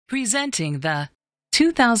Presenting the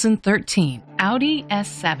 2013 Audi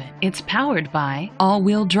S7. It's powered by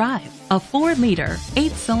all-wheel drive, a 4-liter,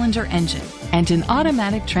 8-cylinder engine, and an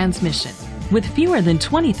automatic transmission. With fewer than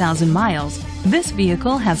 20,000 miles, this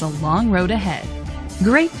vehicle has a long road ahead.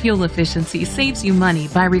 Great fuel efficiency saves you money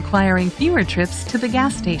by requiring fewer trips to the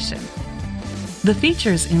gas station. The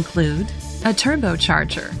features include a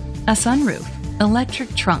turbocharger, a sunroof,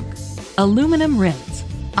 electric trunk, aluminum rims,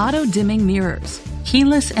 auto-dimming mirrors,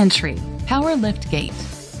 keyless entry, power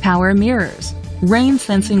liftgate, power mirrors,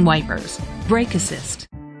 rain-sensing wipers, brake assist.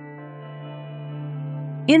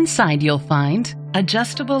 Inside you'll find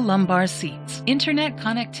adjustable lumbar seats, internet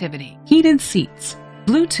connectivity, heated seats,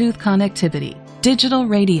 Bluetooth connectivity, digital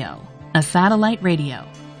radio, a satellite radio,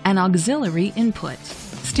 an auxiliary input,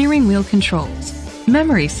 steering wheel controls,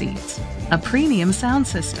 memory seats, a premium sound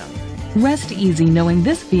system. Rest easy knowing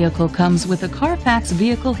this vehicle comes with a Carfax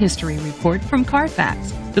Vehicle History Report from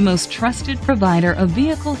Carfax, the most trusted provider of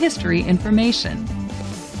vehicle history information.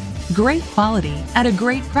 Great quality at a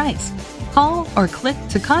great price. Call or click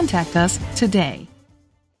to contact us today.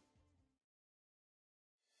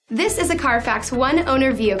 This is a Carfax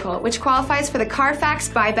one-owner vehicle which qualifies for the Carfax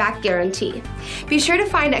buyback guarantee. Be sure to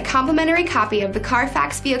find a complimentary copy of the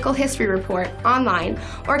Carfax Vehicle History Report online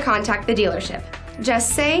or contact the dealership.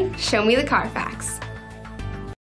 Just say, "Show me the Carfax."